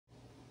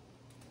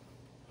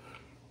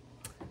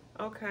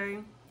Okay,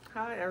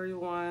 hi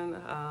everyone.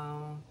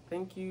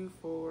 Thank you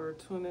for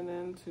tuning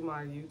in to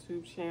my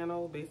YouTube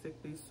channel,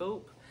 Basically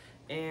Soap,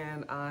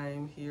 and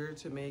I'm here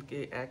to make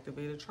a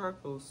activated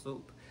charcoal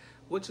soap,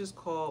 which is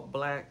called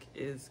Black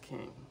is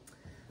King.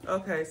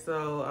 Okay,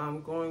 so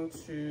I'm going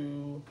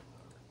to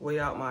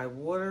weigh out my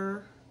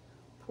water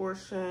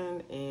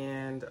portion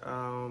and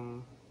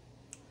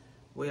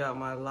weigh out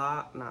my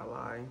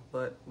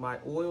my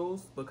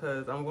oils,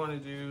 because I'm going to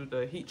do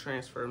the heat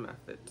transfer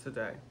method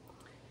today.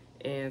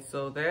 And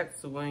so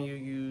that's when you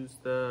use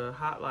the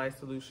hot lye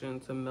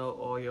solution to melt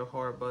all your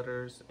hard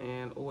butters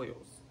and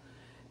oils.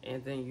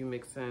 And then you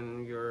mix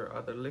in your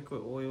other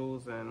liquid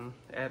oils and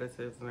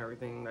additives and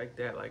everything like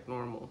that, like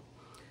normal.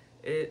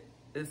 It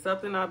is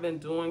something I've been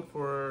doing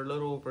for a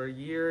little over a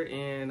year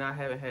and I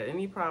haven't had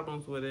any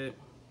problems with it.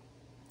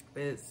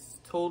 It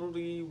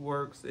totally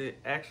works. It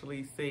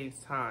actually saves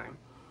time.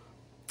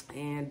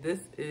 And this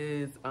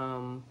is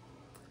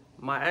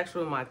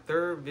my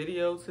third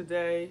video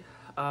today.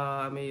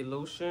 I made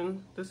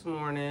lotion this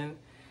morning.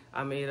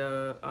 I made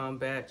a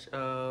batch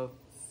of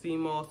sea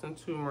moss and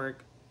turmeric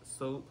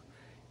soap,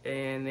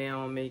 and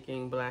now I'm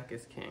making Black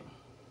is King.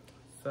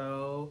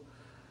 So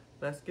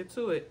let's get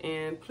to it.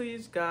 And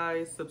please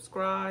guys,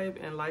 subscribe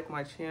and like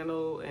my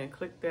channel and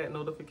click that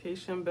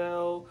notification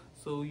bell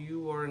so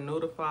you are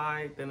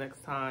notified the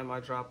next time I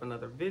drop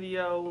another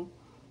video.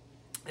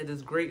 It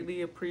is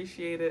greatly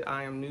appreciated.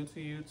 I am new to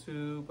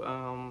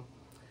YouTube.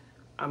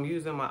 I'm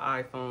using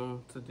my iPhone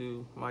to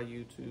do my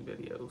YouTube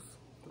videos.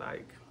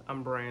 Like,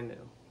 I'm brand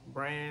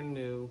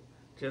new.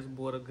 Just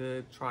bought a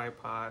good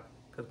tripod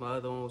because my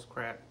other one was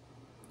crap.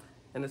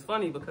 And it's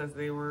funny because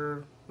they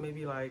were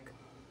maybe like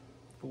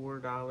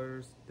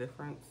 $4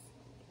 difference,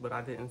 but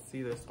I didn't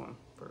see this one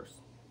first.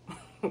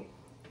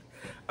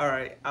 All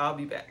right, I'll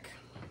be back.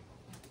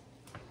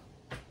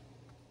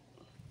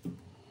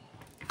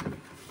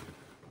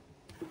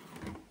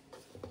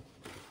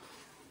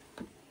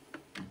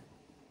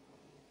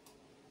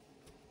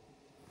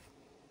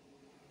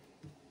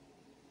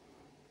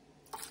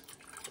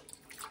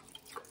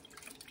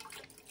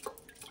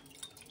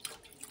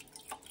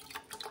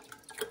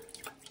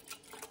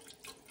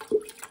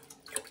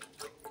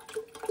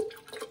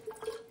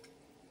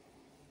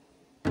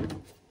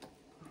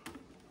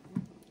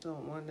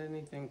 Don't want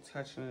anything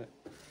touching it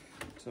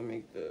to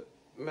make the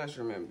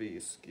measurement be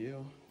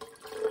askew.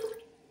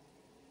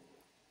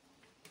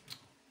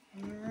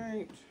 All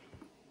right.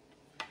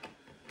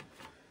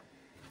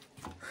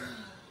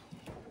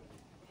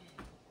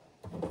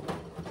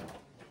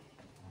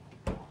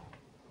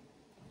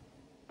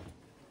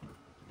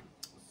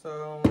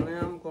 So now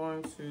I'm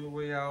going to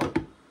weigh out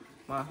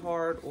my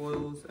hard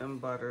oils and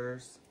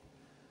butters.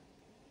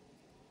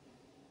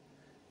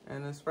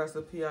 In this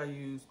recipe I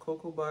use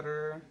cocoa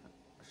butter,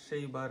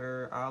 shea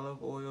butter,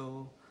 olive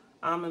oil,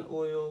 almond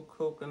oil,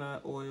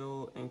 coconut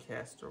oil, and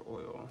castor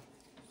oil.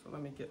 So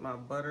let me get my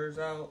butters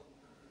out.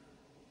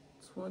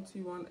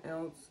 21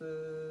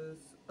 ounces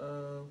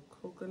of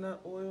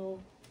coconut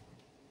oil.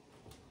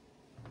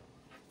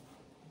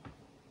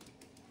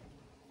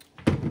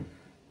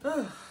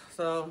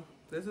 So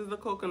this is the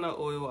coconut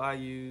oil I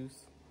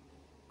use.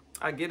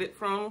 I get it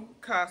from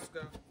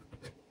Costco.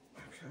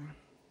 Okay.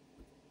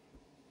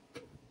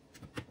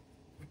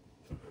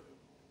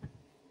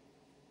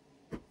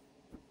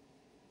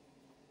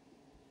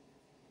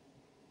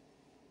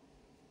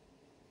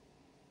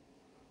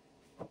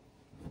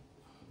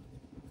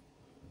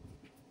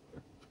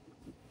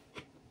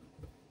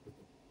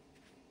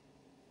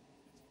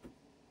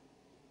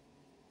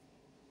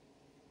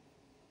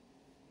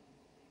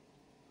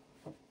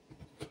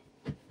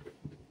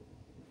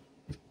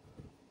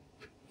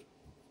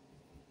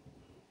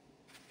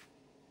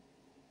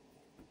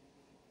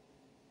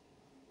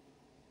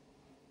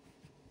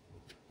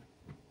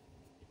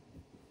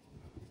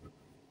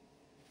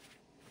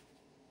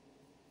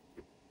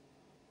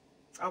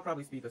 I'll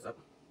probably speed this up.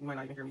 You might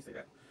not even hear me say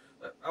that,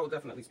 but I will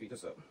definitely speed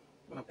this up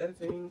when I'm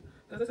editing,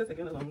 because this is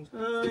taking a long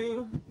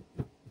time.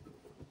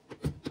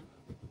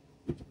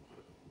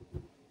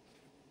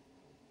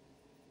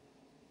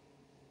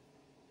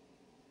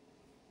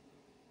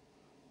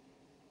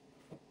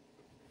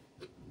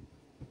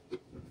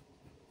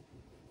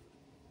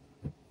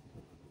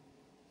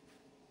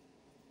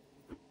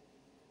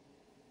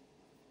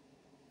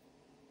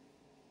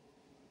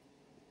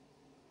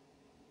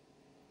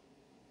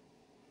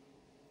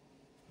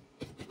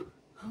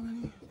 How many?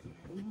 Okay,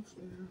 almost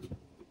there.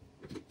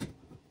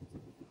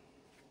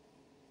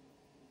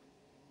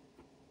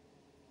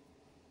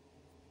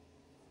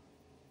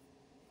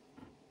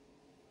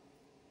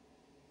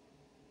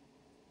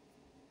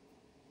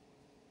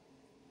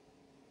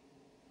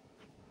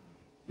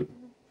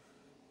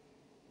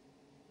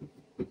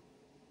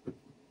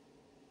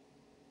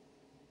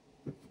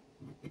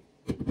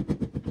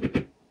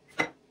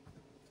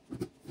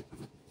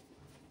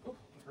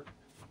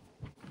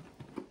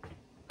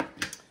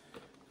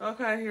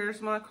 Okay,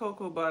 here's my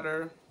cocoa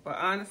butter. But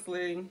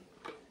honestly,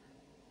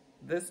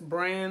 this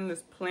brand,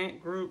 this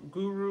plant group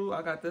Guru,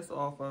 I got this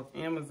off of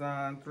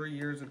Amazon 3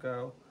 years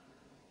ago.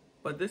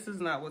 But this is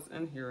not what's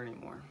in here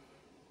anymore.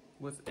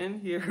 What's in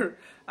here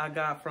I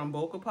got from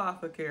Bulk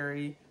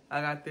Apothecary.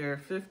 I got their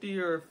 50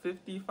 or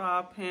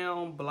 55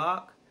 pound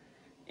block,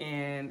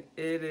 and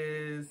it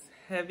is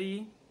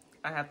heavy.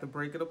 I have to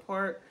break it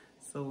apart.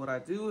 So what I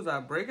do is I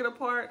break it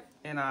apart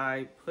and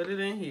I put it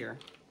in here.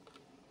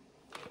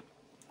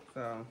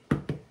 So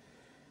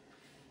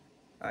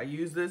I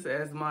use this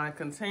as my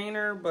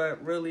container,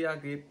 but really I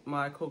get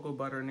my cocoa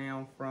butter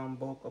now from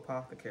Bulk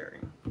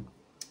Apothecary.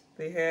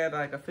 They had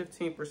like a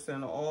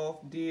 15% off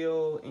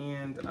deal,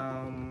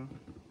 and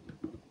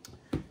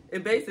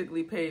it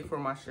basically paid for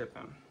my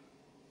shipping,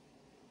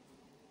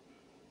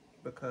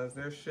 because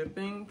their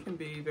shipping can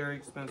be very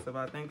expensive.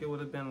 I think it would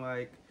have been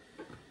like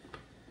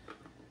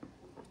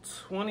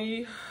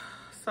 $20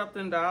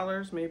 something,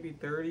 maybe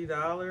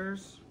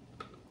 $30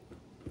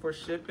 for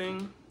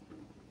shipping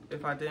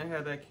if I didn't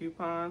have that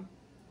coupon.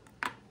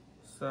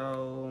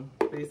 So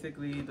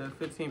basically the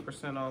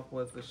 15% off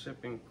was the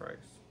shipping price.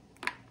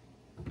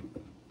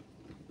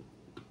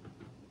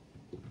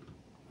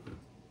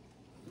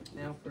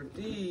 Now for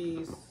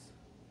these,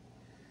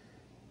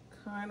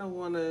 kind of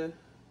want to,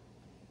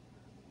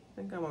 I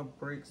think I'm going to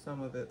break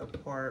some of it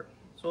apart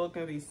so it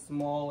can be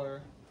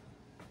smaller.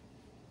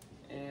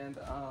 And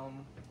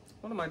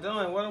what am I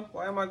doing?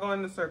 Why am I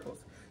going in circles?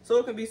 So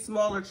it can be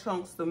smaller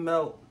chunks to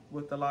melt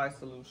with the lye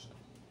solution.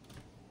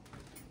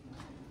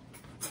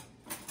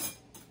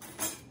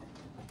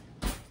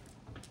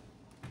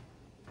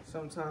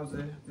 Sometimes,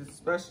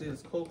 especially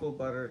this cocoa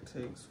butter, it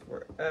takes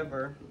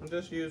forever. I'm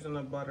just using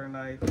a butter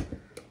knife,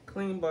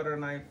 clean butter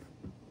knife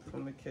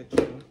from the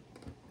kitchen.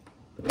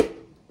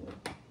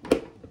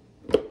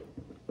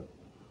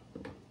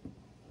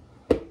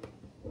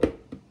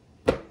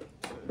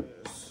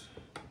 Just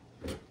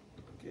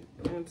get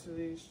into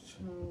these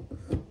chunks.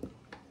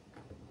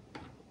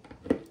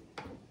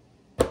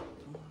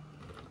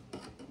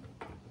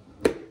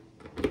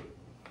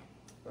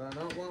 But I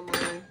don't want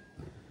my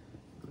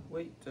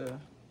weight to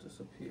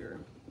disappear.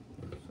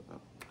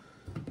 So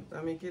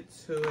let me get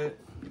to it.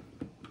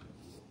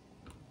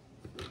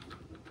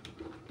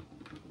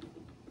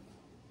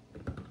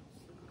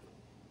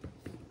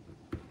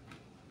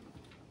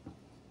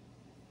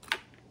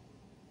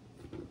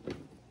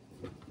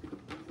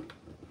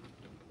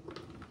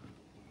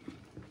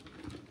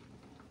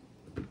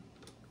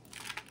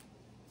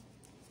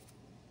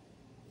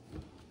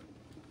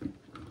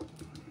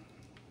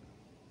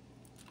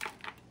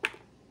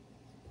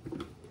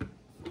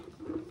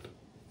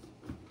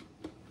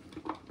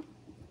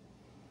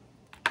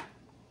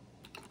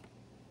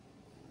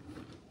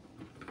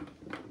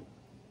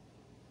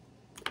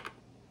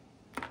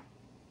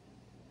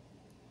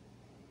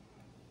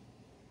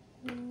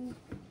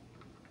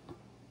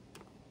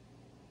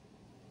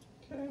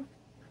 Okay.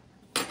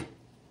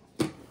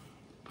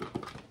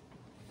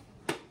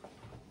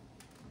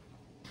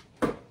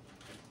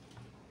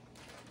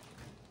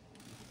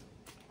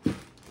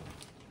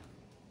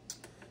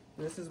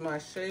 This is my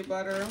shea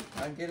butter.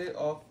 I get it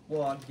off,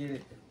 well, I get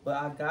it, but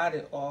I got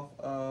it off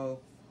of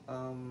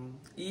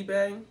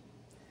eBay,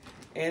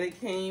 and it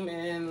came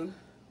in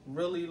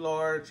really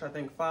large, I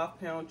think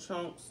 5-pound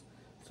chunks.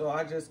 So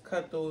I just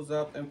cut those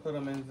up and put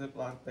them in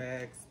Ziploc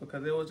bags,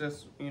 because it was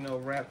just, you know,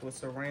 wrapped with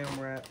saran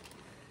wrap,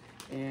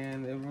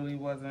 and it really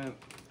wasn't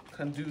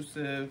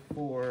conducive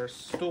for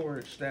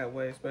storage that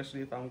way,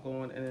 especially if I'm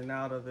going in and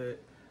out of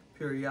it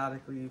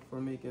periodically for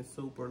making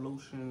soap or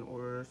lotion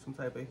or some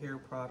type of hair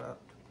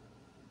product.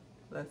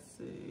 Let's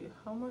see,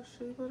 how much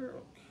shea butter?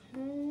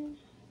 Okay,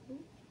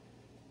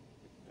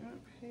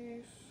 that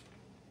piece.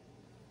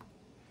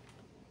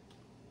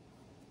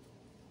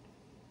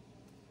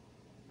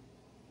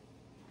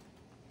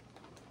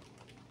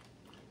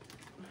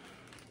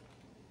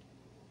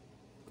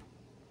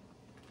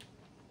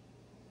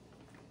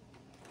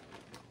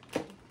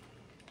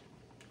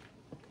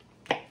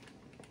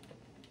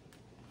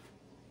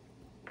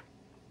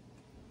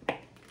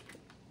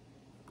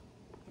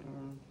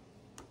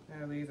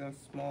 Have these in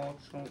small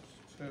chunks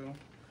too,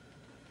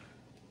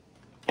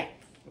 so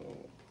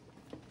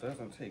it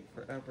doesn't take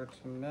forever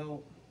to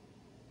melt.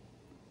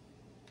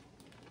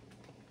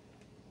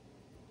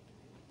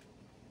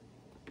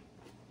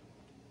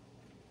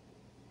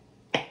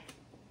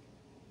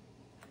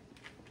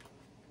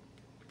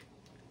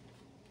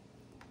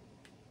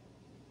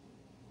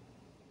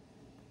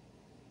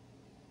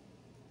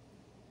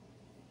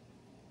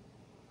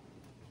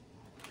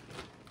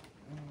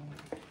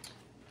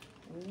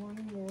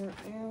 One more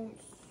ounce.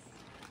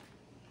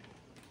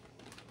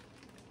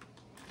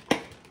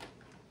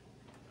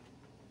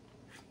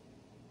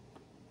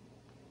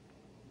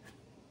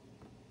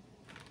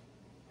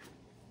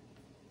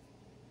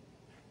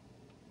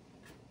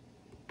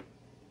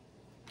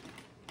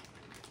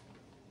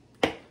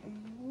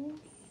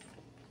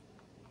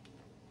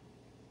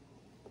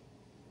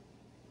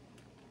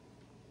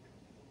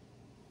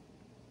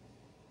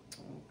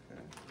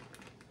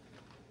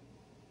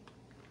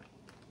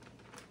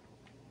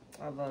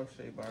 I love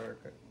shea butter.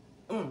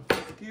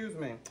 Excuse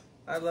me.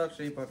 I love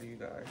shea butter, you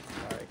guys.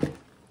 Like,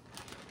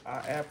 I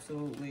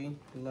absolutely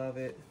love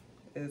it.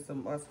 is a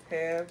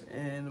must-have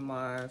in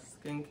my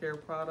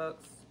skincare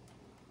products.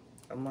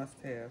 A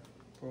must-have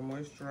for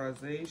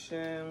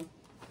moisturization,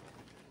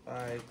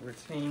 like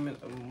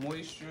retainment of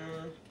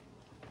moisture.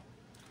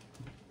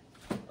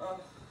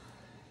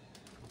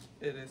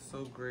 It is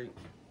so great.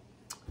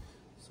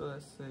 So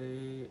let's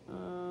see.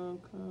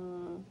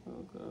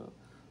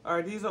 All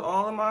right, these are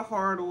all of my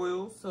hard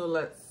oils. So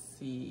let's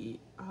see.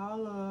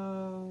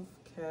 Olive,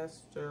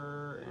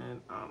 castor,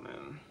 and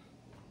almond.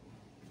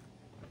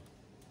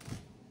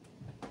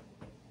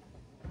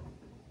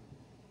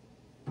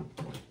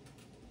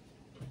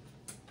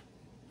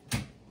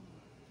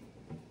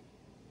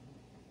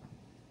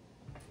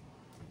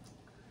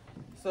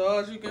 So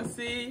as you can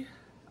see,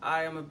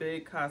 I am a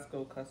big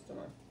Costco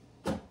customer.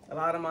 A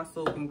lot of my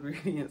soap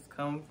ingredients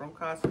come from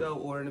Costco,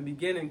 or in the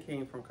beginning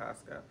came from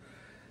Costco.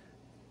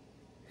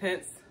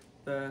 Hence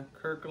the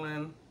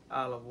Kirkland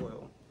olive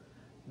oil.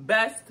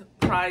 Best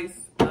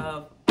price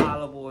of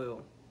olive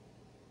oil,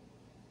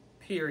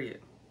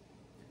 period.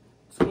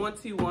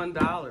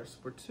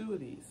 $21 for two of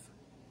these.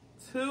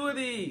 Two of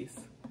these,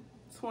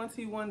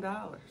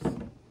 $21.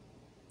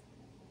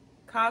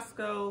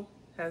 Costco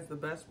has the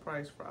best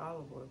price for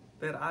olive oil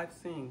that I've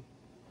seen.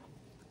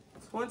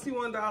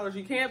 $21,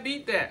 you can't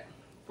beat that.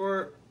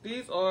 For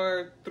these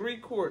are 3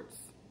 quarts.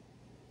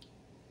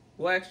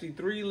 Well, actually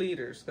 3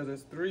 liters, because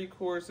it's 3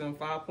 quarts and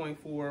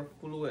 5.4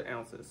 fluid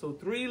ounces. So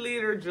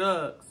 3-liter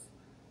jugs,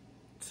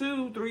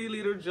 2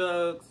 3-liter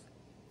jugs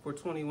for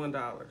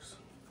 $21.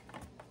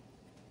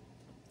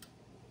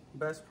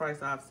 Best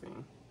price I've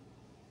seen.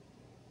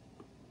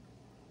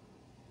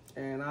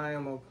 And I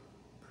am a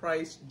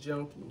price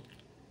junkie.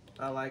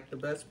 I like the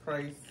best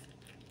price.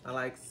 I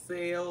like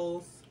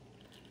sales.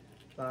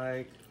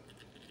 I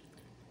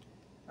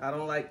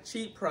don't like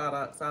cheap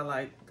products. I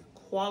like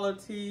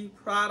quality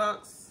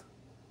products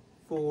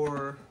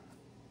for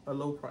a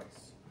low price.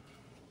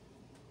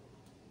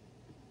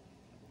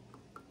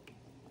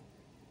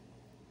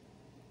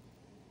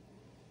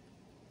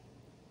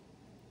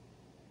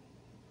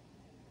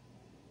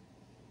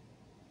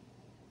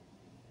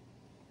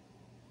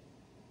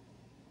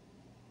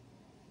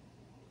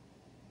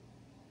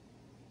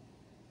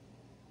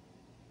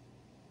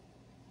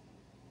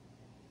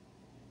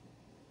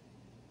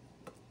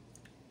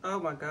 Oh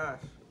my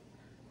gosh,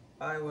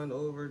 I went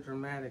over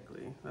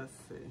dramatically. Let's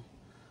see.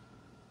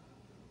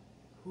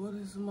 What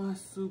is my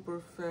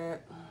super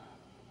fat?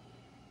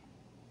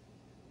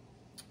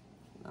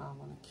 I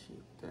want to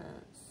keep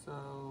that.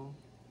 So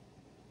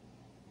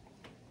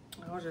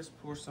I'll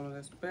just pour some of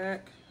this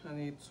back. I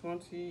need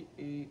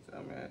 28.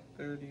 I'm at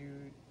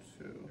 32.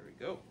 There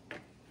we go.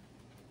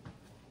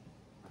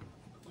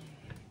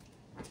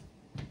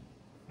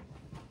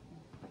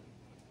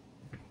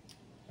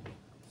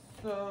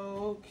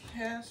 So,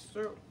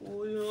 castor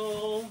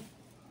oil.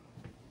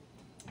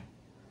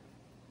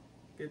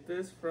 Get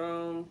this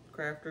from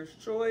Crafter's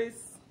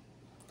Choice.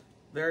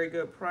 Very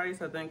good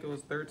price. I think it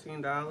was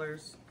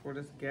 $13 for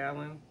this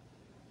gallon.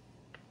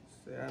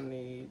 So I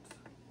need,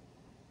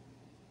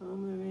 how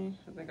many?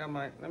 I think I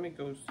might, let me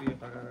go see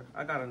if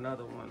I got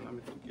another one. Let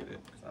me go get it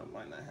because I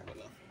might not have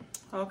enough.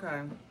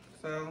 Okay,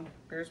 so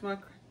here's my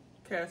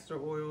castor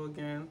oil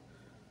again.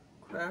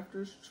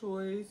 Crafter's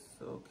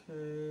Choice,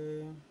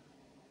 okay.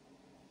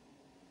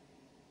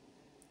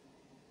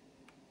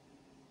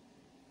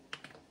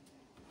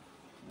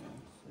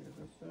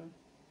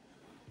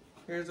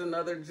 Here's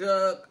another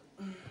jug,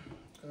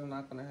 because I'm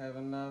not going to have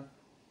enough.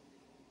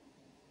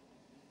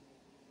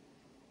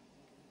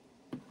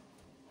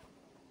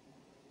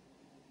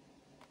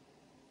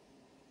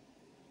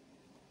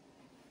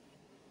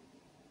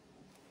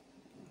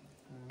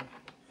 Okay.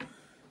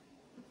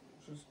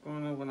 Just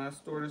going to, when I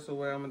store this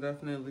away, I'm going to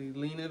definitely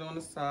lean it on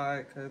the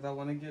side, because I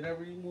want to get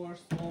every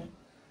morsel.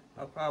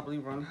 I'll probably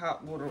run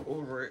hot water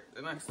over it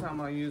the next time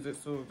I use it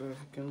so that it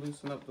can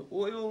loosen up the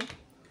oil,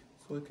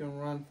 so it can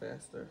run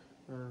faster.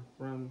 Or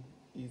run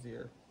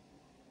easier,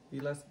 be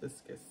less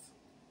viscous.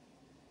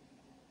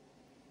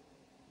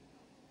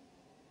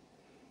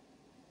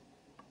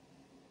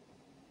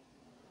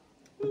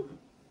 Whew.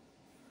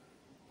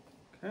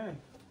 Okay.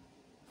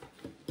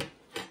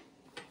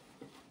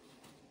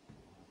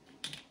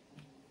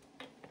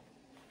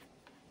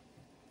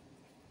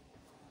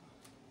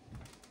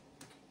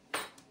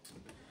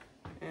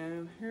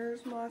 And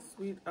here's my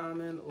sweet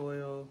almond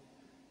oil.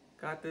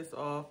 Got this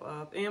off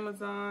of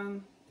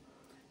Amazon.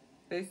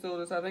 They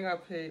sold this, I think I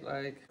paid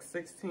like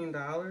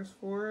 $16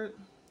 for it.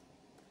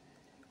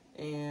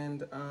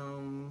 And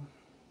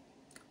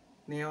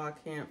now I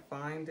can't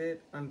find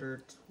it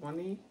under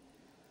 20.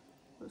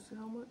 Let's see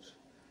how much.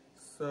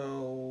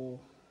 So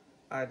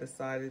I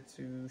decided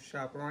to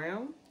shop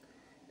around.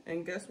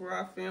 And guess where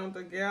I found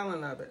a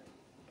gallon of it?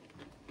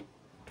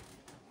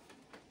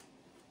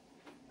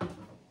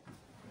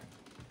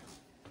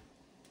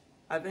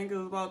 I think it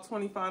was about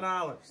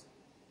 $25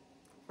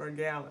 for a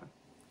gallon.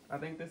 I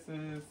think this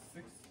is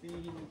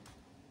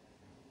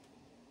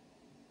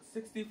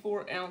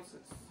 64 ounces.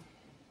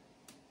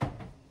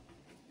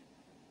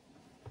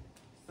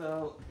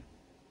 So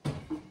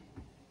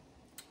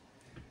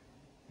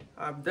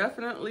I've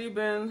definitely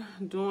been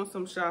doing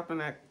some shopping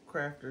at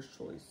Crafter's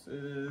Choice.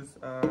 It is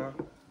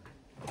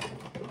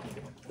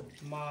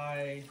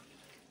my,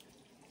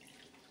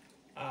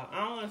 I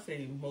don't want to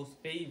say most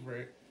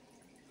favorite,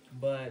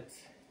 but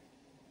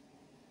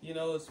you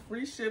know, it's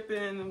free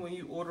shipping when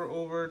you order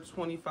over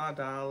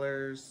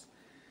 $25.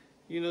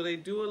 You know, they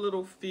do a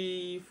little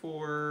fee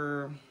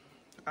for,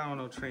 I don't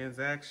know,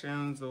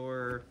 transactions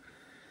or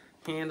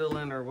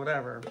handling or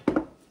whatever.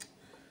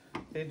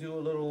 They do a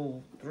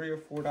little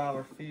 $3 or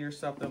 $4 fee or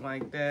something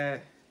like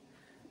that.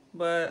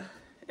 But,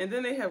 and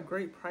then they have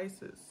great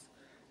prices.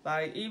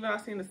 Like, even I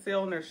seen a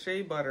sale on their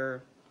shea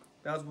butter.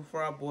 That was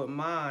before I bought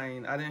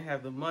mine. I didn't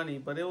have the money,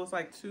 but it was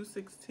like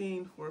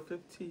 $2.16 for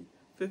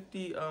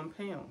 50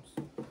 pounds.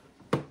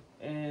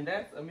 And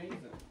that's amazing.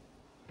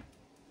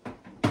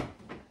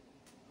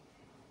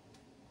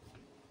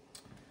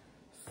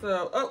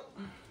 So, oh,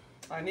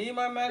 I need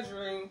my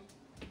measuring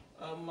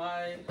of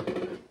my,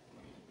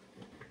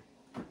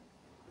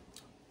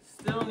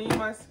 still need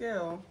my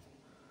scale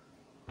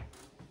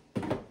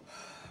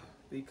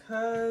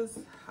because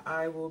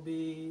I will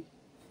be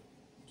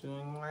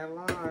doing my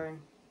line.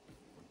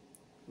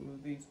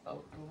 Move these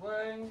out the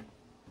way.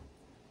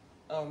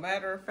 Oh,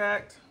 matter of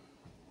fact,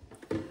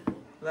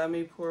 let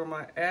me pour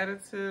my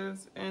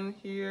additives in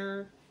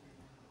here.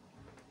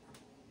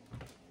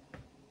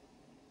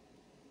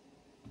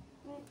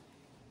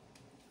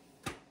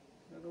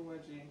 Little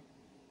wedgie.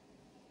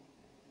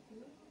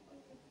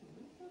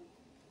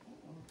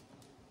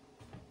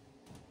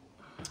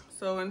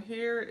 So in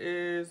here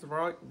is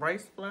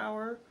rice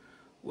flour,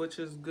 which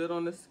is good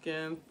on the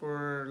skin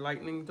for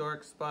lightening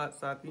dark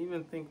spots. I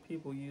even think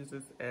people use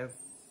this as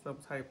some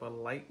type of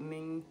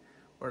lightening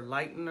or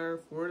lightener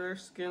for their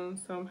skin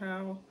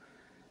somehow.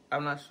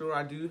 I'm not sure.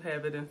 I do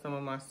have it in some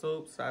of my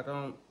soaps. I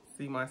don't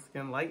see my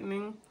skin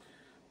lightening,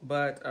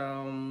 but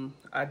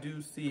I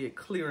do see it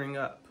clearing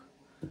up.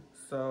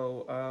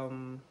 So,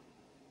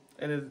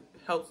 and it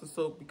helps the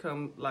soap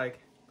become like,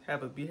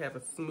 have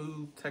a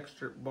smooth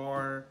textured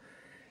bar.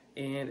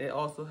 And it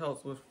also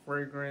helps with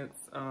fragrance,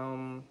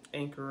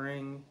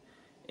 anchoring,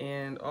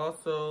 and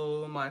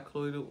also my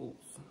colloidal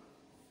oils.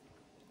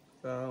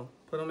 So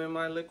put them in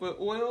my liquid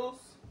oils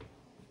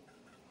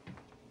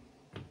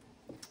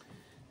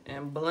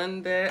and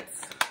blend that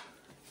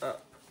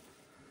up.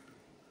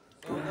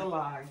 So the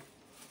lye.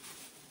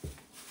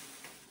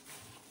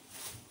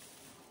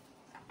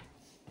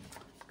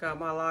 Got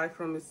my lye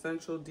from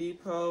Essential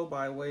Depot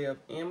by way of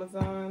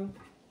Amazon.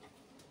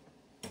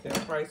 Their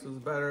price was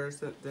better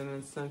than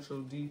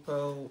Essential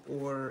Depot,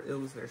 or it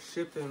was their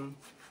shipping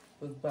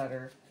was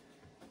better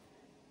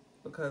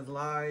because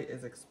lye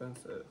is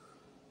expensive.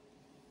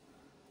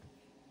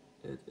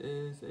 It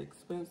is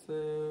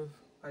expensive.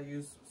 I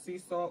use sea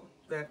salt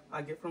that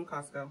I get from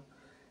Costco,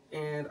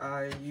 and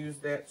I use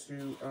that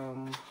to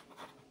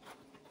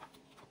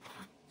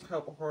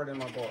help harden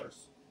my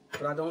bars.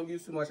 But I don't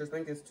use too much. I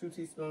think it's 2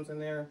 teaspoons in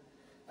there.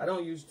 I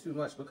don't use too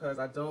much because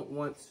I don't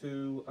want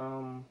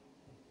to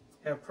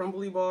have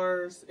crumbly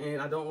bars,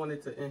 and I don't want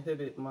it to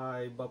inhibit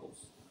my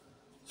bubbles.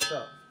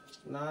 So,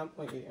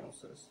 9.8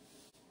 ounces.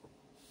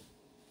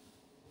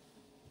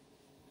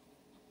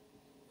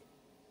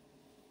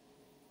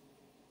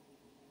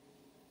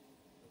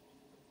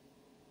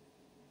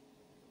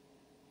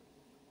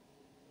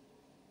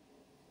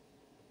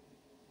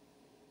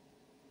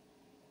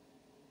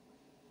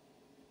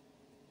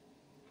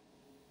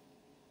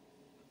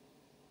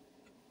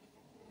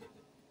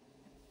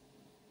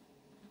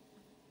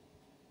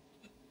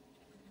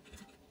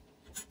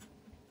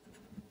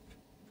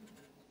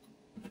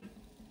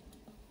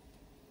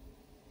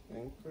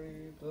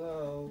 Pretty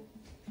low.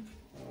 I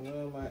don't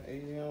know, my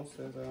 8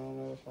 ounces. I don't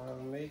know if I'll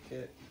make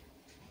it.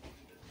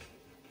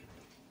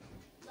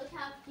 Look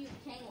how cute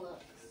King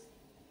looks.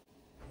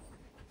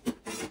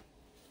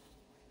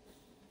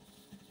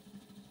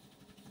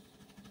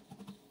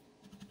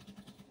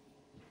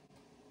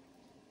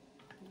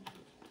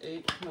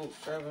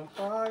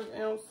 8.75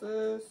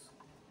 ounces.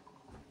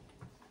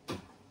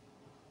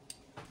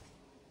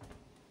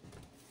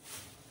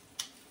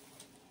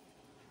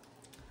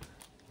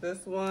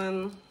 This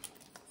one,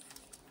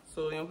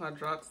 sodium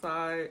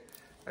hydroxide,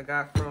 I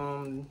got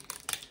from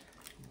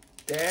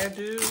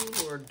Dadu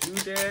or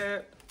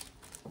Doodad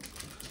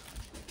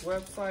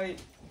website.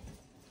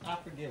 I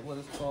forget what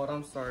it's called.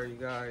 I'm sorry, you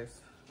guys.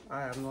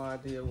 I have no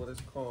idea what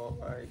it's called.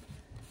 Like,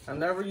 I've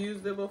never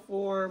used it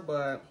before,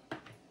 but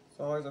it's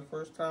always a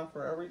first time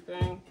for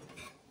everything.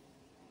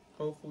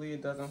 Hopefully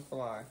it doesn't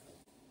fly.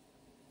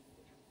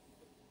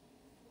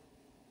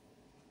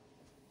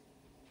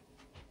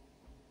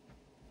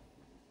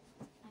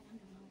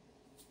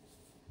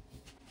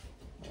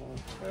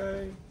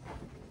 Okay.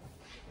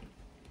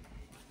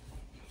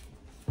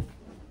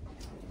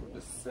 Put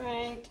the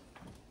sink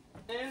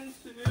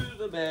into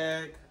the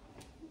bag.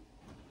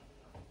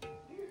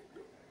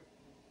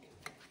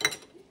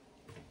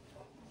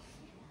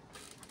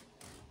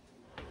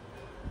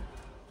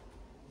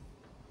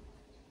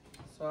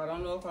 So I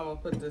don't know if I'm gonna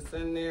put this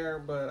in there,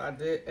 but I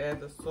did add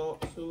the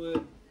salt to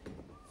it.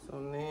 So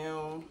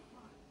now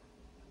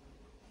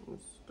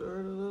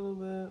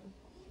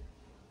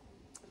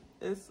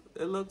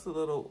it looks a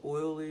little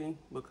oily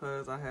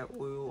because I have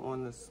oil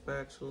on the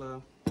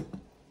spatula.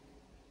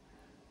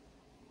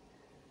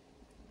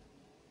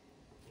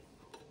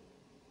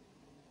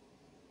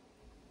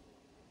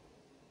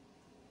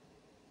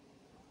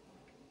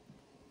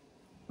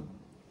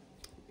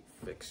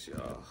 Fix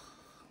y'all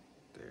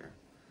there.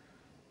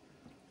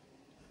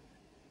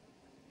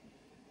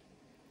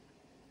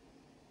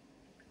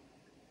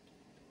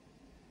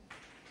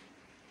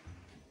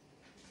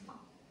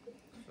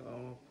 So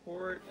I'm gonna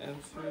pour it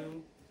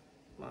into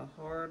my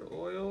hard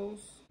oils.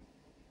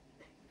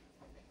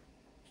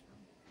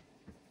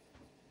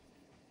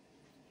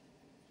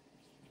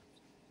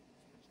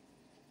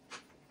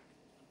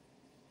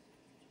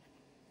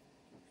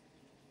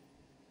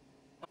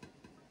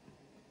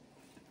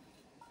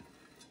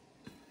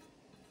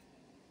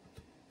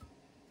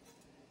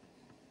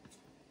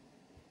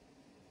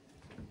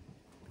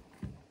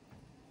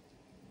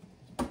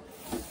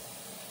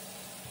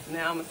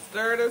 Now I'm gonna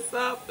stir this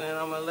up and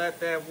I'm gonna let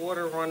that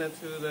water run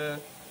into the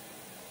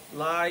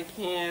lye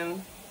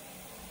can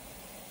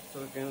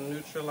so it can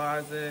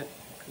neutralize it.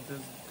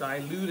 Just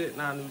dilute it,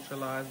 not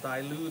neutralize,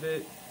 dilute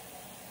it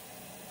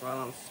while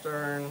I'm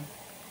stirring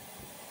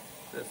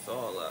this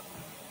all up.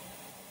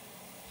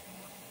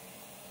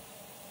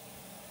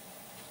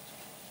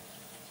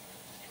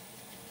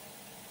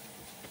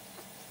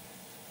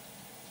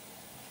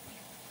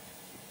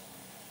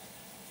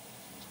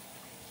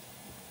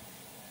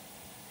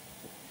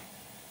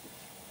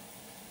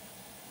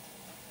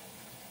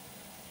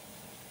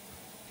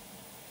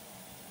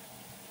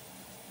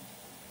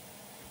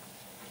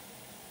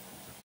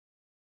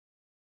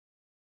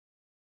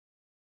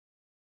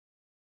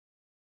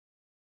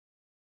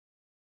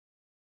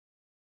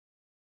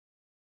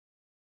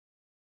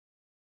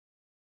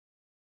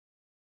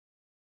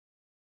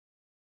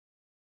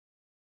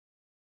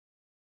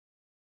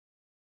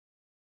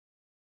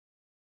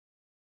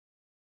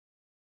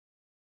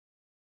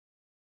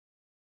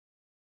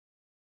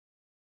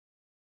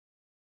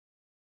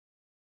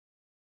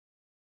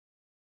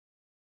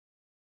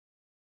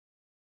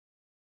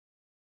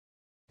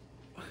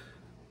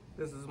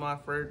 This is my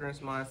fragrance,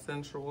 my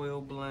essential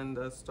oil blend,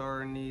 the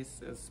Star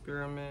Anise and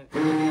Spearmint.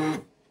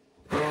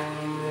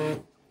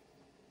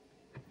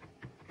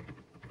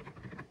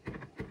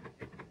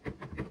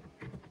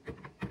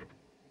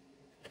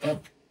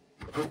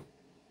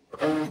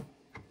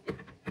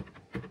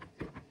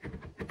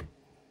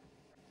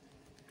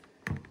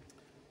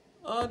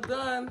 All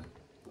done,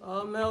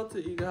 all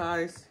melted, you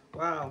guys.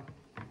 Wow,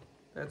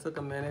 that took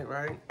a minute,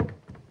 right?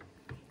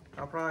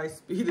 I'll probably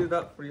speed it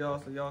up for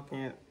y'all so y'all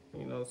can't,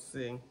 you know,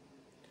 see.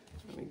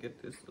 Let me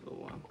get this little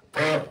one.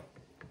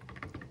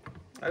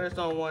 I just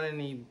don't want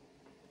any,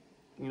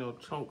 you know,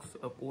 chunks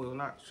of oil,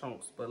 not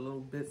chunks, but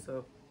little bits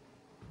of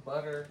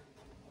butter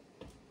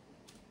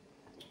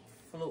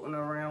floating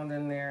around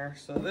in there.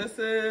 So this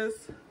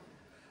is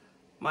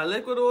my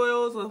liquid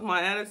oils with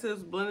my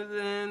additives blended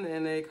in,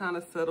 and they kind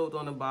of settled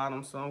on the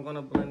bottom. So I'm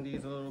gonna blend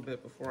these a little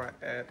bit before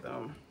I add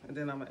them. And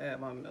then I'm gonna add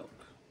my milk.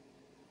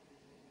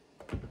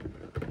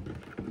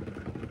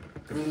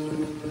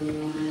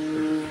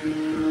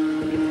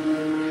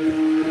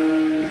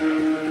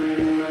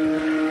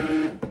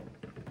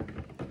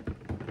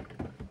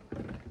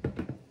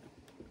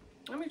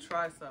 Let me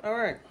try something. All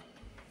right.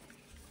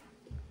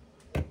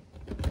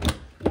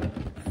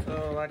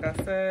 So like I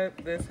said,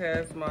 this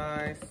has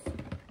my,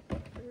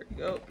 there you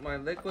go, my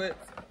liquids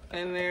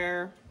in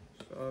there.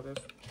 So I'll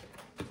just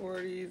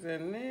pour these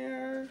in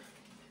there.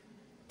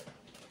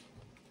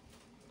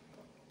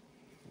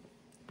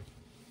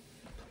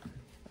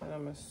 And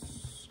I'm gonna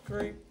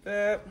scrape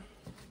that.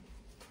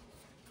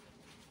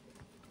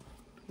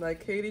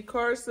 Like Katie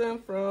Carson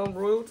from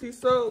Royalty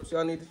Soaps.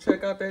 Y'all need to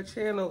check out that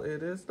channel.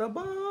 It is the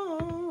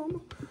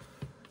bomb.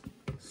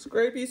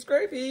 Scrapey,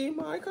 scrapey,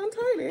 my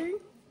containing.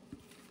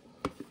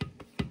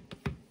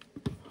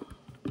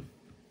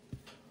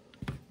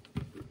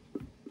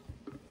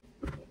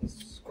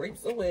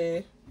 Scrapes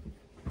away.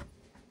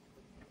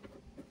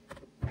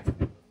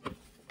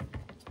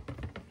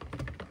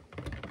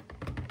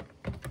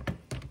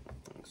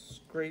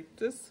 Scrape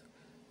this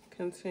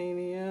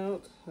containing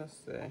out. Let's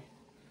see.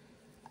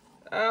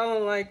 I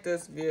don't like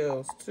this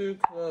view. It's too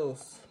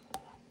close.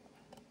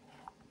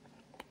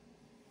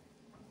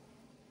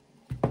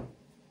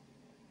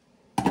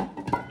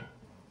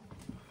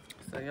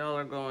 So y'all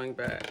are going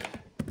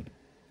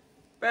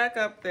back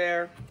up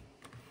there.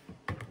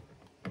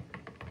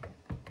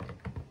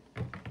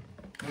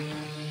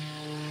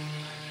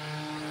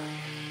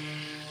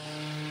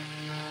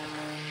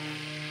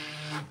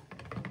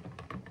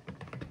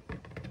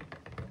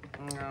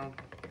 No.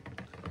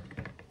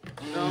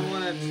 Don't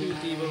want it too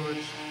deep of a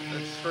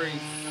trace.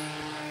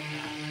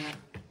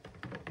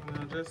 You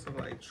know, just a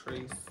light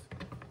trace.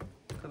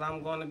 Because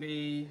I'm going to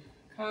be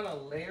kind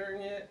of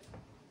layering it.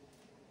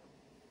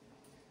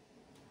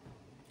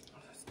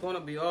 It's going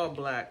to be all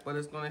black, but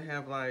it's going to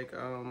have like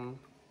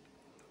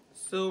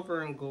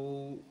silver and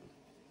gold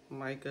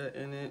mica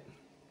in it.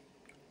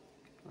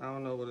 I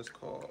don't know what it's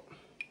called.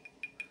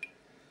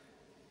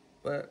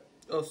 But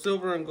Oh,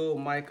 silver and gold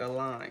mica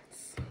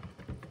lines.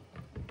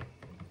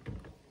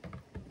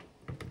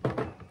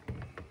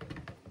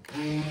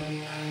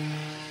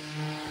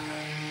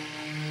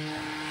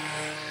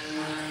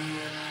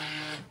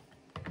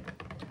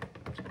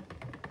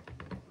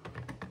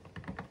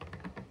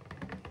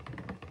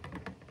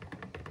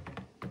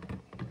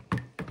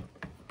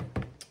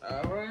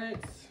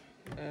 Alright,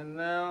 and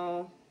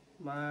now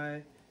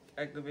my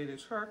activated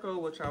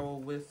charcoal, which I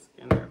will whisk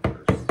in there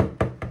first.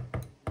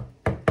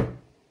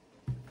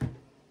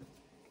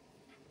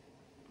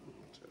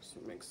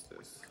 Just mix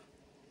this.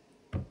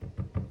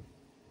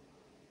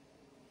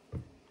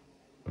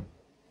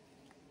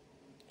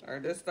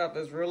 Alright, this stuff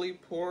is really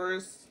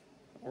porous,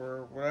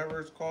 or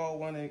whatever it's called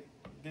when it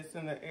gets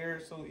in the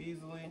air so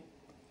easily.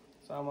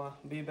 So I'm going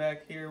to be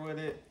back here with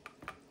it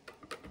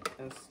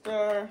and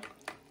stir.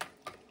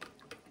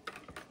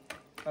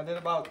 I did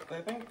about,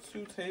 I think,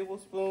 2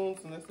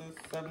 tablespoons, and this is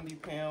 70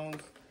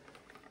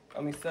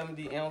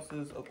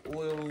 ounces of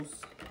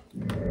oils.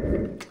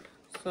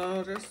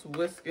 So just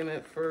whisking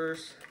it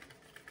first.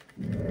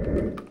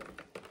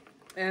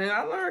 And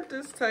I learned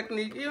this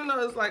technique, even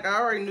though it's like I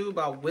already knew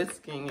about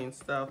whisking and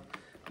stuff,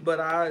 but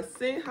I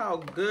seen how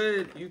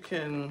good you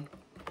can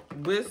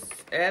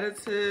whisk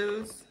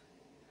additives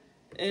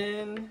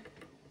in,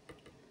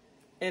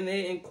 and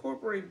they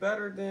incorporate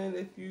better than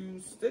if you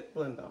stick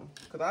blend them.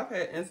 Because I've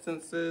had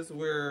instances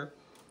where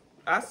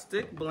I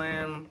stick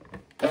blend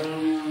a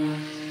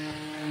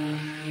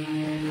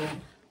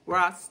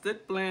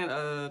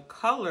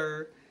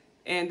color,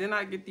 and then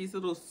I get these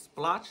little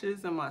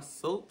splotches in my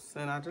soaps,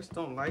 and I just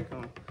don't like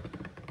them.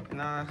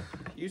 And I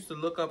used to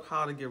look up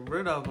how to get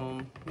rid of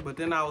them, but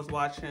then I was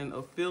watching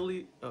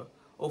Ophelia's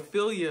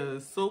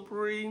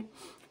Soapery,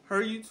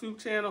 her YouTube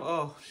channel.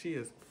 Oh, she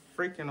is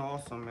freaking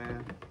awesome,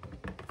 man.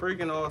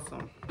 Freaking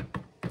awesome.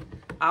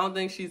 I don't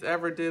think she's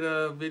ever did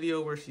a video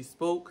where she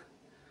spoke,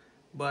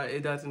 but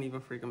it doesn't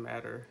even freaking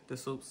matter. The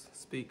soaps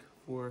speak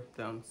for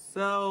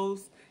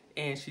themselves,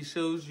 and she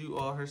shows you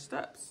all her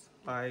steps.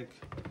 Like,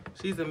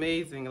 she's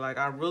amazing. Like,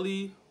 I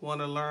really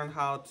want to learn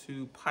how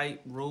to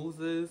pipe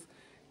roses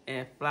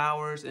and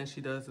flowers, and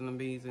she does an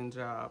amazing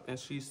job. And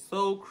she's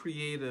so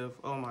creative.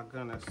 Oh my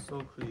goodness,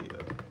 so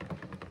creative.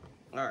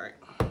 All right.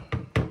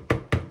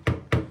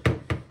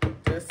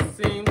 This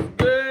seems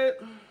good.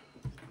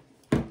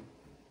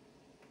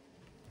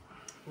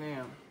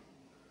 Now, I'm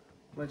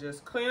gonna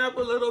just clean up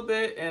a little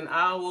bit and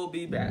I will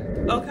be back.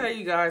 Okay,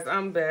 you guys,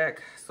 I'm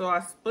back. So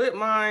I split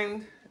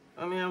mine.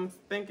 I mean, I'm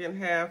thinking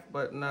half,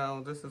 but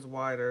no, this is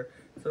wider.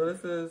 So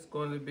this is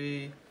going to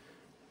be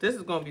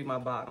my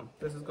bottom.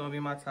 This is going to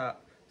be my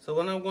top. So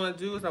what I'm going to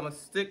do is I'm going to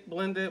stick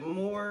blend it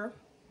more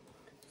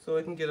so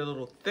it can get a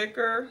little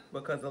thicker,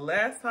 because the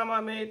last time I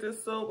made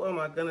this soap, oh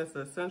my goodness,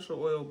 the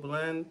essential oil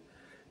blend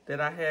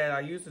that I had, I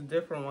used a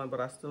different one,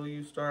 but I still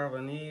use Star of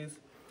Anise.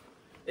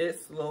 It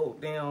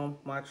slowed down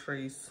my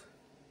trace.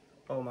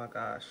 Oh my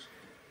gosh.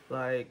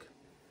 Like,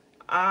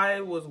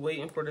 I was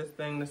waiting for this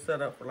thing to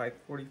set up for like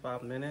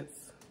 45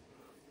 minutes.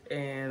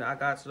 And I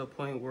got to the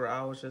point where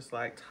I was just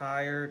like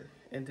tired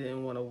and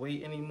didn't want to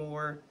wait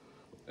anymore.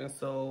 And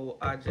so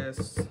I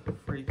just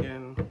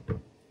freaking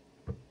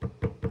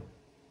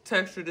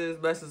textured it as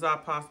best as I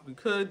possibly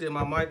could. Did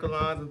my mica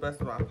lines as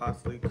best as I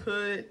possibly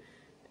could.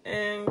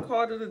 And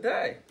called it a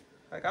day.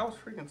 Like, I was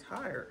freaking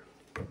tired.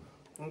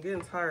 I'm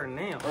getting tired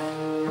now.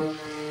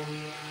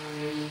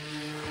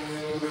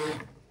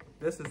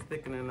 This is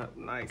thickening up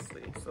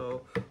nicely,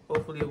 so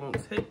hopefully it won't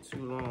take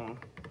too long.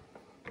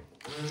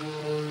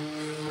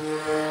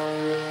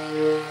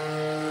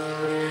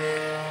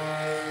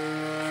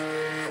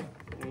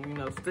 And, you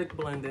know, stick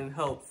blending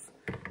helps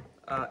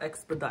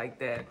expedite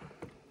that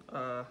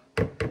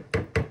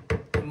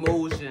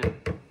emulsion,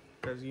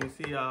 because you can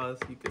see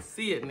you can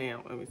see it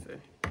now. Let me see.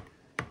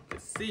 You can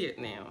see it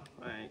now.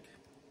 Like,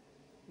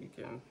 you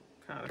can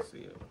kind of see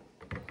it.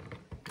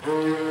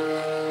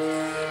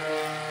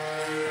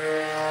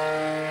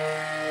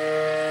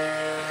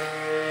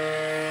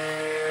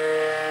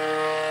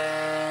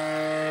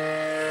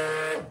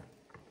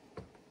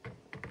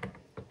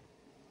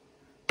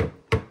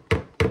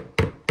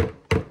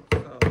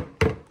 So,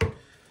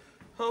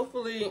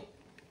 hopefully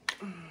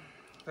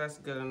that's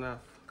good enough.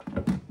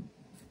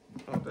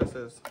 Oh, this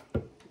is,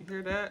 you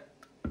hear that?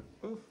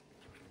 Oof.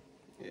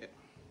 Yeah.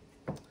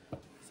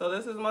 So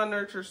this is my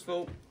Nurture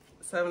soap,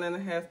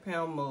 7.5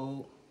 pound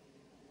mold.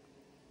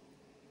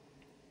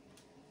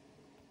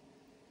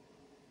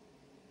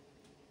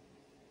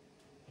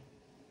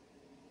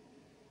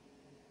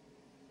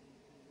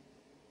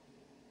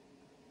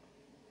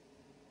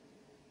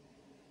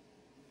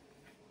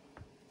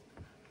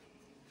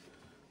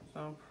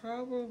 So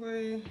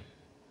probably,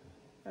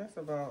 that's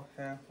about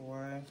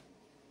halfway.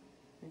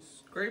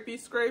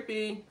 Scrapey,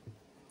 scrapey.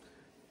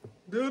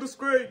 Do the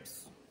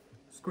scrapes.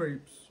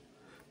 Scrapes.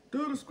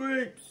 Do the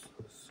scrapes.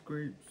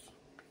 Scrapes.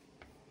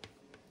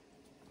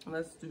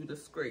 Let's do the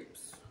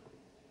scrapes.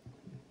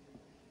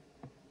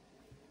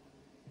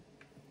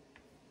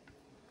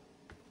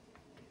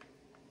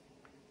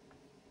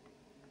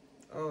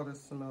 Oh,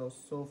 this smells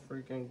so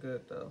freaking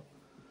good though.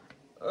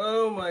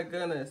 Oh my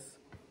goodness.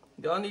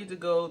 Y'all need to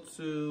go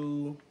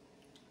to,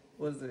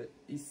 what is it?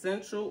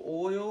 Essential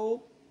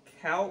oil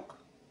calc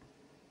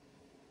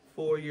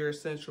for your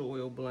essential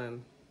oil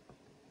blend.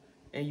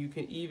 And you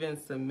can even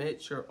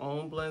submit your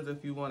own blends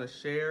if you want to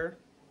share.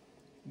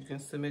 You can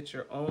submit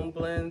your own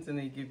blends and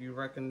they give you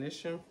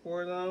recognition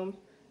for them.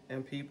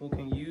 And people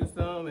can use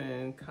them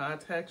and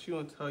contact you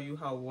and tell you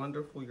how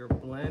wonderful your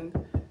blend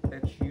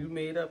that you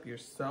made up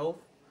yourself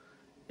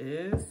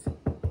is.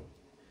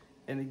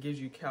 And it gives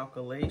you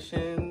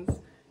calculations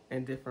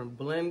and different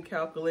blend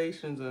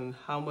calculations and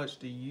how much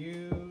to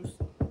use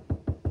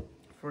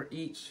for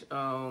each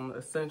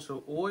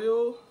essential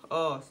oil.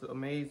 Oh, it's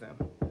amazing.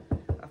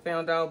 I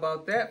found out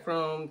about that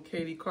from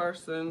Katie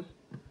Carson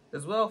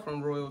as well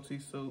from Royalty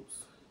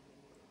Soaps.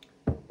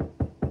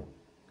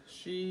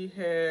 She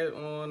had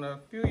on a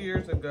few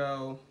years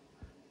ago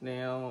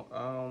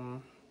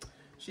now,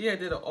 she had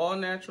did an all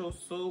natural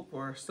soap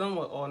or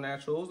somewhat all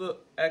natural. It was an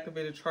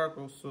activated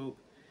charcoal soap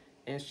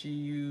and she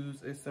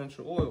used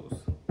essential oils.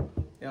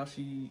 Now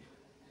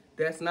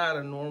that's not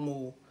a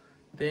normal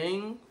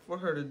thing for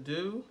her to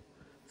do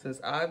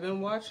since I've been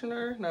watching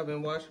her, and I've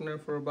been watching her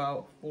for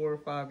about 4 or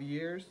 5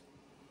 years.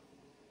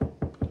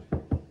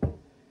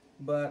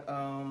 But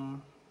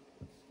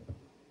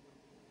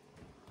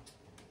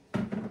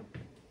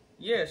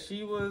yeah,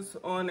 she was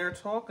on there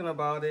talking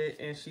about it,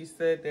 and she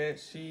said that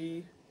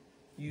she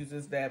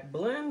uses that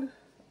blend,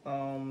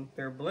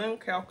 their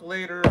blend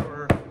calculator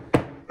or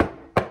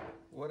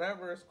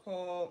whatever it's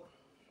called,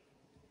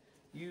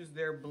 use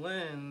their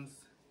blends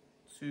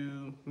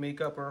to make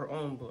up her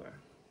own blend.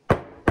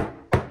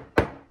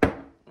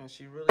 And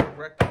she really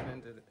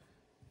recommended it,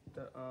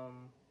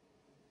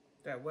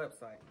 that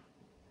website.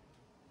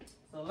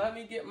 So let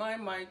me get my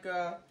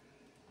mica.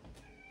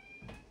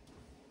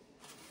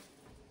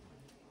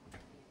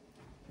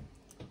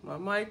 My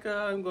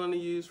mica I'm going to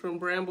use from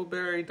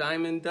Brambleberry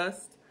Diamond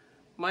Dust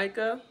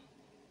mica.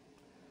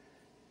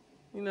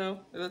 You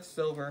know, it's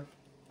silver.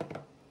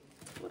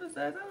 What is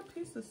that? Is that a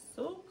piece of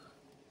soap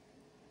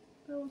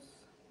that was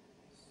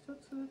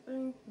stuck to the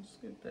thing? Let's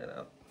scoop that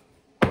out.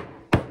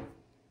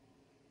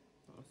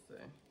 Let's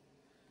see.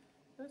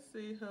 Let's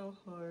see how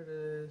hard it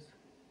is.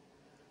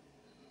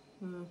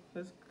 No,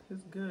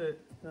 it's good.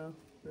 No,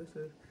 this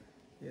is,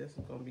 yes,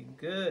 it's gonna be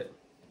good.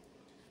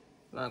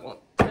 Not gonna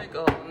take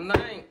all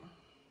night.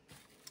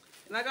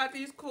 And I got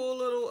these cool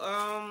little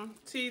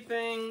tea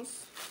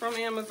things from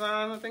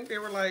Amazon. I think they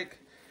were like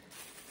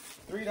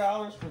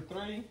 $3 for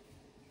 3.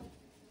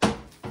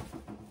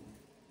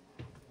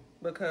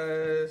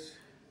 Because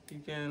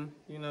you can,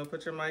 you know,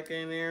 put your mic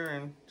in there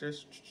and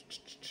just,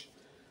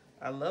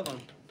 I love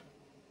them.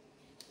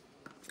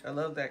 I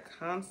love that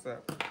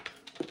concept.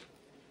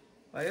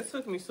 Like, it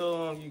took me so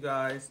long, you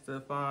guys, to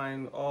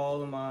find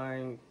all of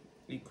my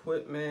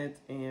equipment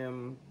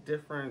and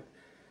different,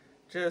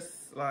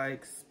 just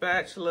like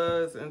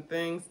spatulas and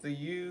things to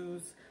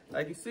use.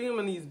 Like, you see them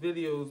in these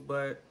videos,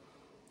 but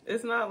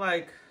it's not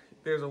like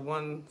there's a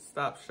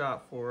one-stop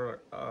shop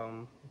for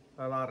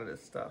a lot of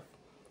this stuff.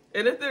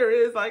 And if there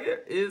is, like,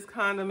 it is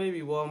kind of maybe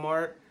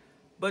Walmart,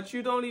 but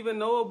you don't even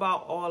know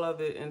about all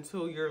of it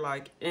until you're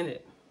like in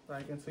it.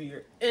 Like, until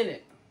you're in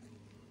it.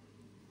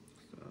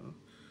 So,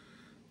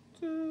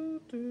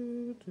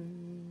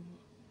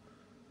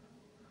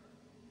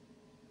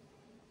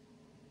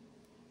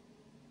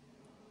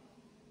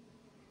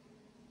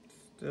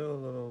 still a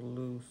little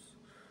loose,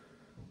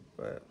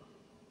 but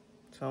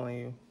I'm telling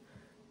you,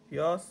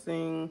 y'all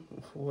seen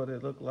what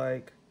it looked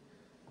like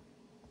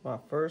my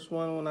first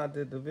one when I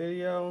did the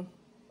video.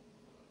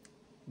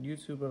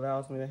 YouTube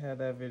allows me to have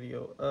that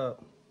video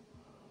up.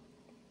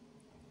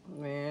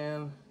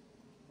 Man,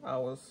 I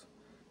was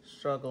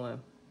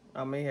struggling.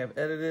 I may have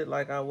edited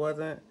like I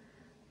wasn't,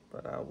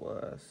 but I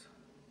was.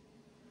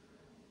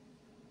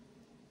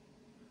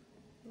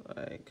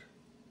 Like,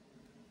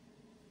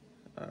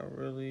 I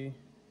really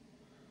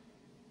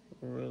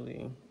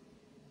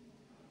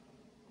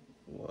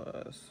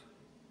was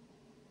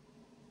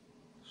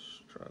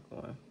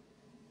struggling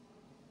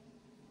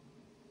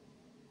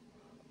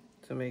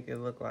to make it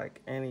look like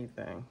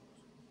anything.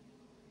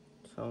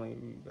 I'm telling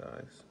you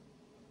guys.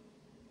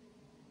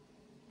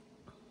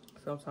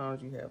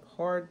 Sometimes you have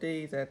hard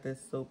days at this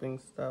soaping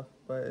stuff,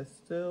 but it's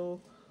still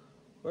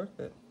worth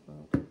it.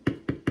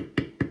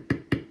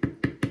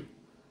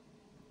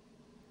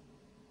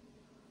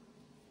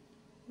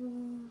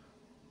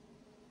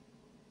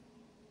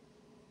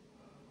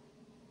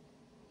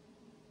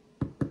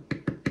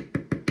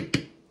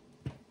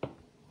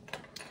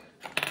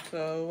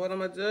 So what I'm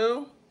gonna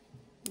do,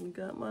 I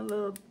got my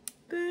little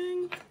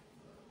thing.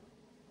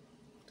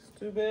 It's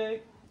too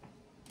big.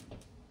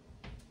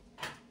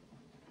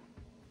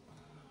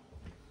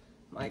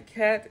 My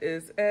cat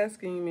is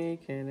asking me,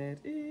 can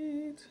it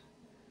eat?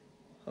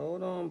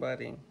 Hold on,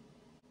 buddy.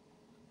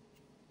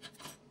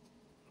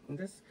 And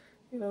this,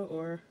 you know,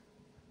 or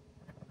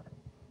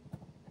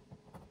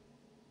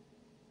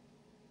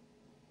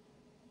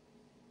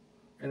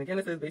and again,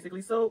 it says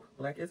basically soap,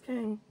 black is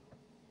king.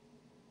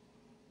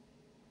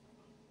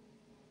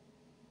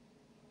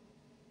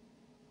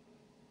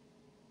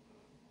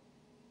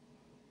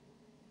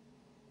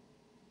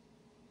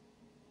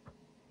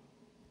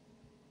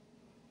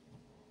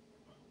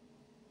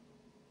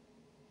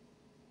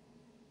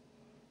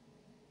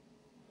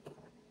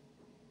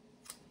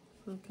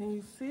 So can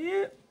you see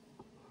it?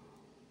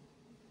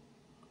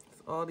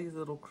 It's all these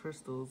little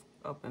crystals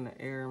up in the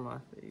air in my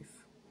face.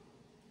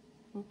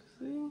 You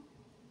see?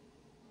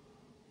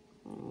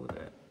 Look at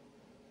that.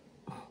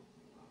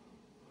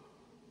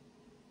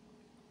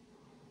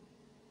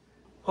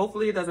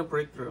 Hopefully it doesn't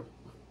break through.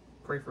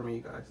 Pray for me,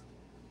 you guys.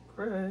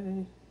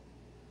 Pray.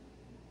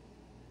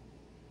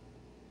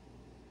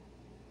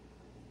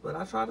 But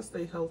I try to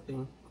stay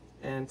healthy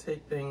and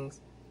take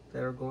things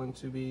that are going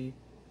to be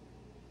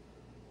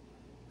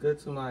good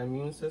to my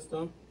immune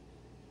system.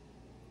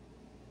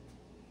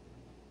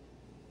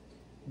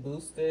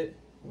 Boost it,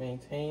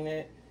 maintain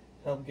it,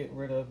 help get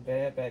rid of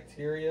bad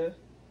bacteria.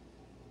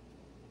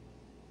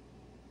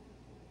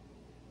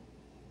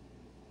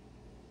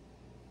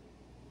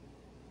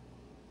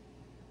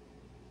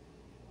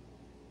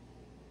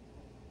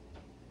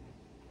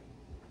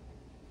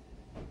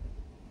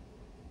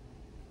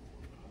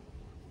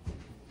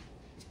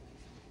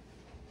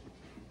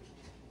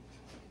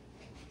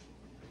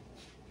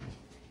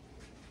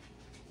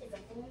 It's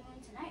a full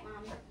moon tonight,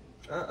 Mom.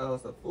 Uh-oh,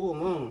 it's a full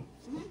moon.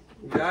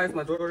 You guys,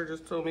 my daughter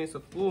just told me it's a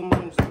full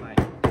moon tonight.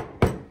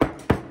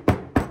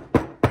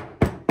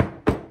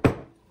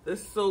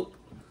 This soap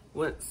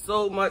went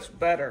so much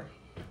better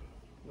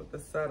with the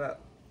setup.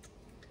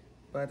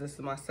 But this is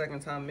my second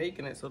time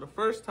making it. So the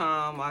first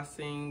time I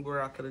seen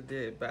where I could have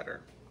did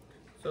better.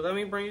 So let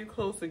me bring you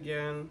close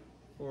again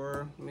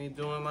for me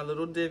doing my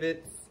little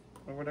divots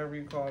or whatever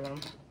you call them.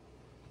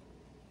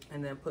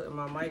 And then putting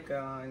my mica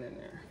on in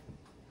there.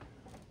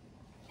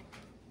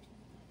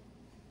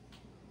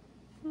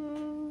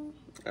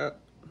 Oh,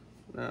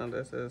 no,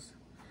 this is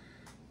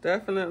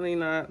definitely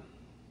not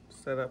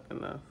set up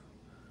enough.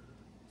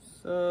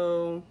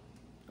 So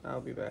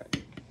I'll be back.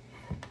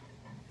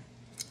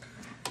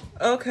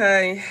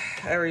 Okay,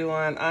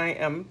 everyone, I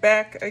am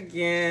back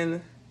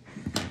again.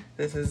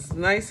 This is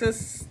nice and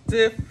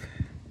stiff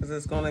as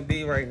it's gonna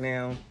be right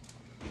now.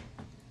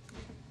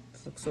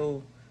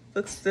 It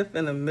looks stiff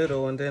in the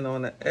middle, and then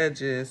on the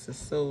edges it's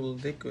so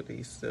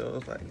liquidy still.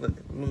 It's like, look,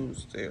 it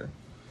moves there.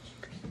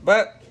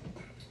 But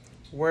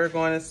we're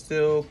going to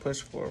still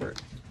push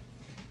forward.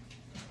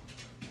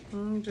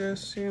 I'm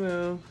just, you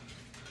know,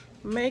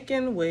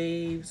 making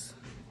waves.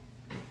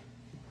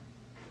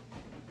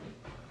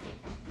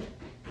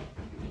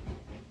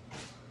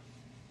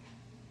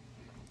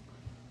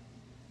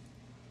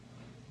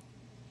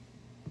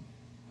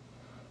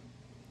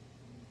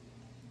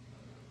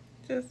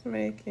 Just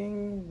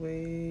making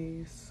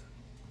waves.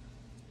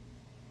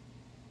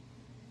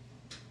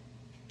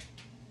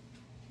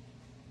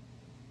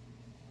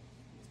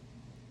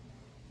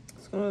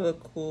 It's gonna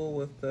look cool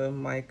with the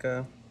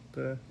mica,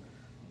 the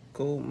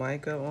gold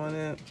mica on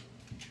it.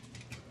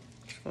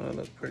 It's gonna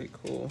look pretty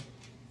cool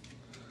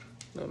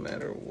no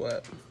matter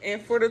what.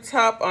 And for the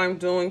top, I'm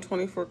doing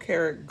 24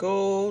 karat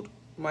gold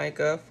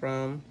mica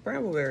from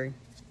Brambleberry.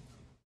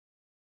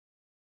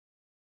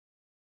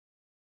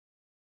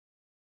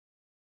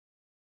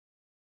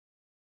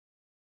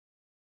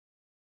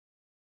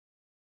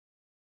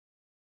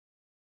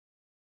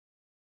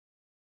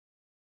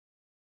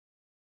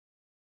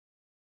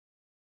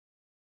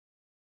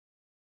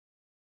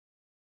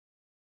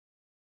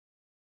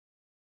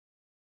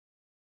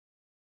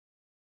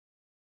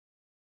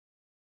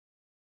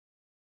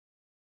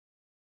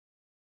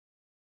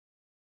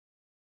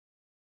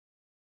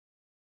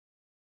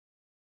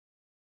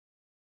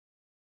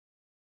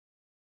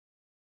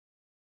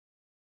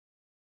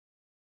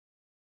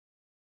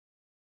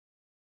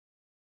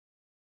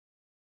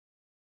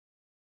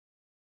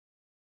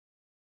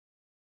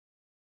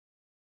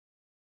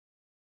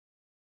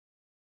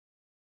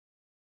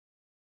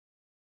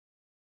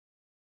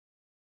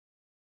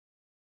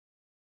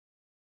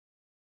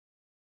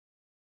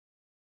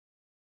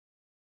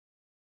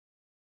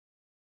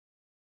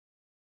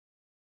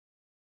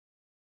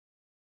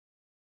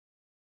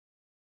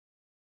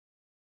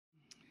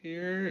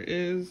 Here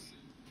is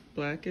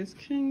Black is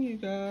King, you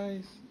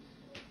guys.